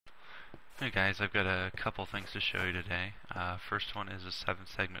Hey guys, I've got a couple things to show you today. First one is a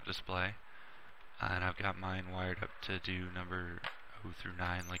 7-segment display, and I've got mine wired up to do number 0 through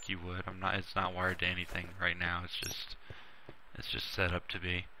 9 like you would. It's not wired to anything right now. It's just set up to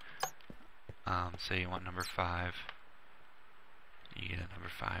be. Say you want number 5, you get a number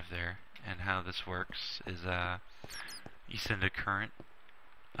 5 there. And how this works is you send a current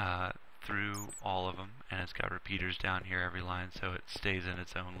through all of them, and it's got repeaters down here every line, so it stays in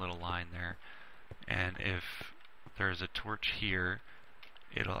its own little line there. And if there's a torch here,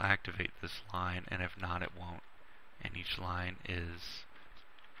 it'll activate this line, and if not, it won't. And each line is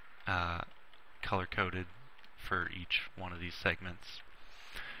color-coded for each one of these segments.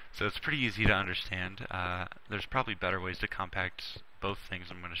 So it's pretty easy to understand. There's probably better ways to compact both things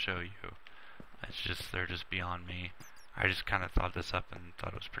I'm going to show you. They're just beyond me. I just kind of thought this up and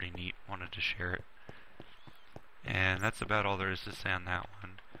thought it was pretty neat, wanted to share it. And that's about all there is to say on that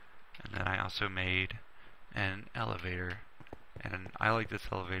one. And then I also made an elevator. And I like this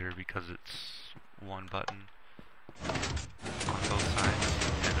elevator because it's one button on both sides,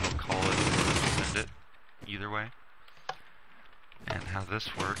 and it'll call it and send it either way. And how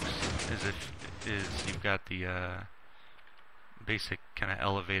this works is you've got the basic kind of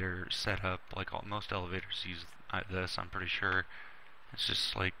elevator setup, like most elevators use this, I'm pretty sure. It's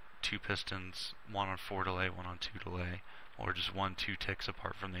just like 2 pistons, one on 4 delay, one on 2 delay, or just 1-2 ticks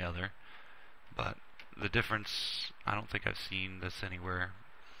apart from the other. But the difference, I don't think I've seen this anywhere,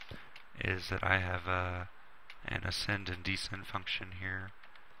 is that I have an ascend and descend function here.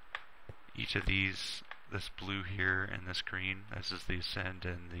 Each of these, this blue here and this green, this is the ascend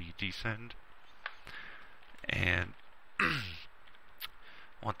and the descend. And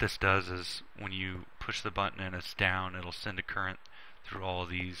what this does is when you push the button and it's down, it'll send a current through all of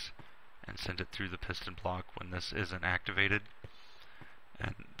these and send it through the piston block when this isn't activated.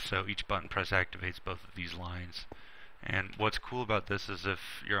 And so each button press activates both of these lines. And what's cool about this is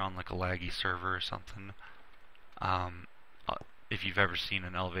if you're on like a laggy server or something, if you've ever seen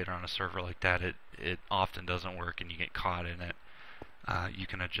an elevator on a server like that, it often doesn't work and you get caught in it. You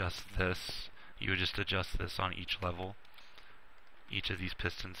can adjust this. You would just adjust this on each level. Each of these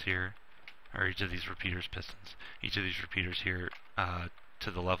pistons here, or each of these repeaters pistons, each of these repeaters here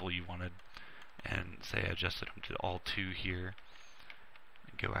to the level you wanted, and say I adjusted them to all 2 here,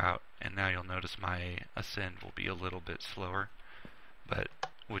 and go out, and now you'll notice my ascend will be a little bit slower,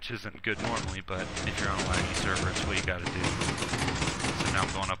 which isn't good normally, but if you're on a laggy server, it's what you gotta do. So now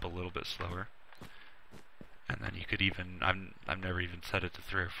I'm going up a little bit slower, and then you could even, I've never even set it to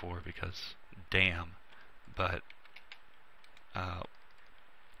 3 or 4 because damn, but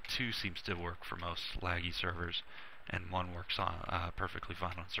 2 seems to work for most laggy servers, and 1 works on perfectly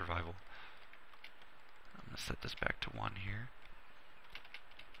fine on survival. I'm going to set this back to 1 here,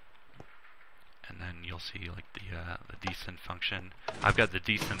 and then you'll see like the descend function. I've got the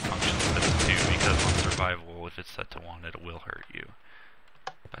descend function set to 2 because on survival, if it's set to 1, it will hurt you.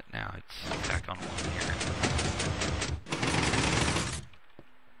 But now it's back on 1 here.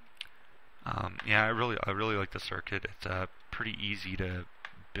 Yeah, I really like the circuit. It's pretty easy to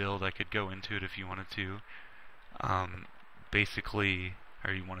build. I could go into it if you wanted to. Basically,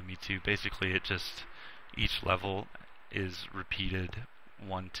 or you wanted me to. Basically, each level is repeated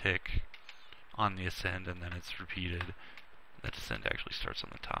 1 tick on the ascend, and then it's repeated. The descend actually starts on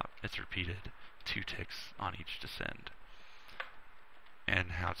the top. It's repeated 2 ticks on each descend.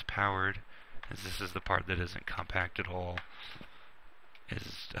 And how it's powered is this is the part that isn't compact at all.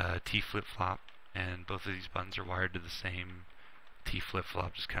 Is T flip-flop, and both of these buttons are wired to the same T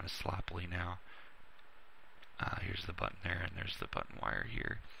flip-flop, just kind of sloppily now. Here's the button there, and there's the button wire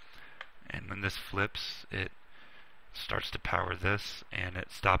here. And when this flips, it starts to power this, and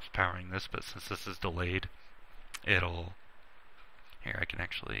it stops powering this, but since this is delayed, it'll... Here, I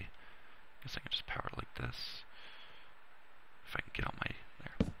guess I can just power it like this. If I can get on my...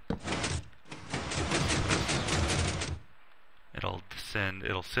 There.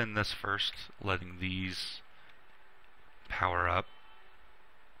 It'll send this first, letting these power up,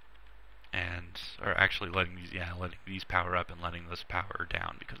 or actually letting these power up and letting this power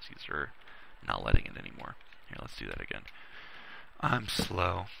down because these are not letting it anymore. Here, let's do that again. I'm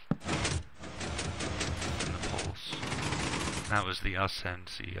slow. And the pulse. That was the ascend,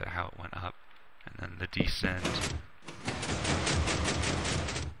 see how it went up, and then the descend.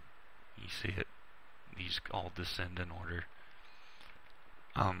 You see it, these all descend in order.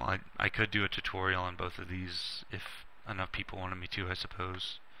 I could do a tutorial on both of these if enough people wanted me to, I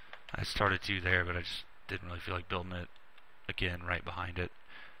suppose. I started to there, but I just didn't really feel like building it again right behind it.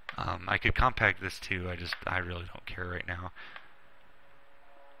 I could compact this too, I really don't care right now.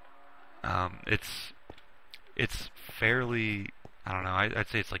 It's fairly, I don't know, I'd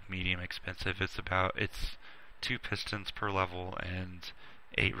say it's like medium expensive. It's 2 pistons per level and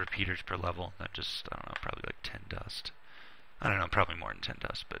 8 repeaters per level, and then just, I don't know, probably like 10 dust. I don't know, probably more than 10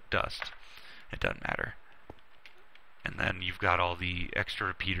 dust, but dust. It doesn't matter. And then you've got all the extra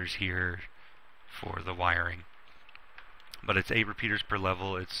repeaters here for the wiring. But it's 8 repeaters per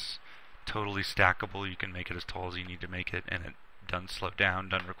level. It's totally stackable. You can make it as tall as you need to make it, and it doesn't slow down,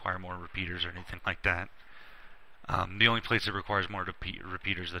 doesn't require more repeaters or anything like that. The only place it requires more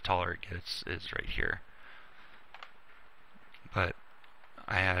repeaters the taller it gets is right here. But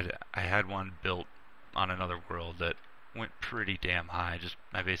I had one built on another world that went pretty damn high.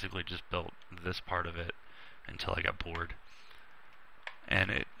 I basically just built this part of it until I got bored.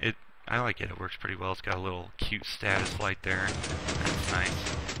 And I like it. It works pretty well. It's got a little cute status light there. That's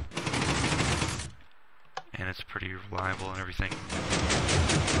nice. And it's pretty reliable and everything.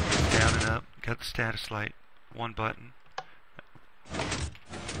 Down and up. Got the status light. One button.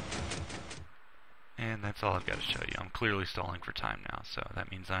 And that's all I've got to show you. I'm clearly stalling for time now, so that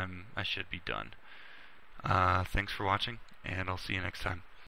means I should be done. Thanks for watching, and I'll see you next time.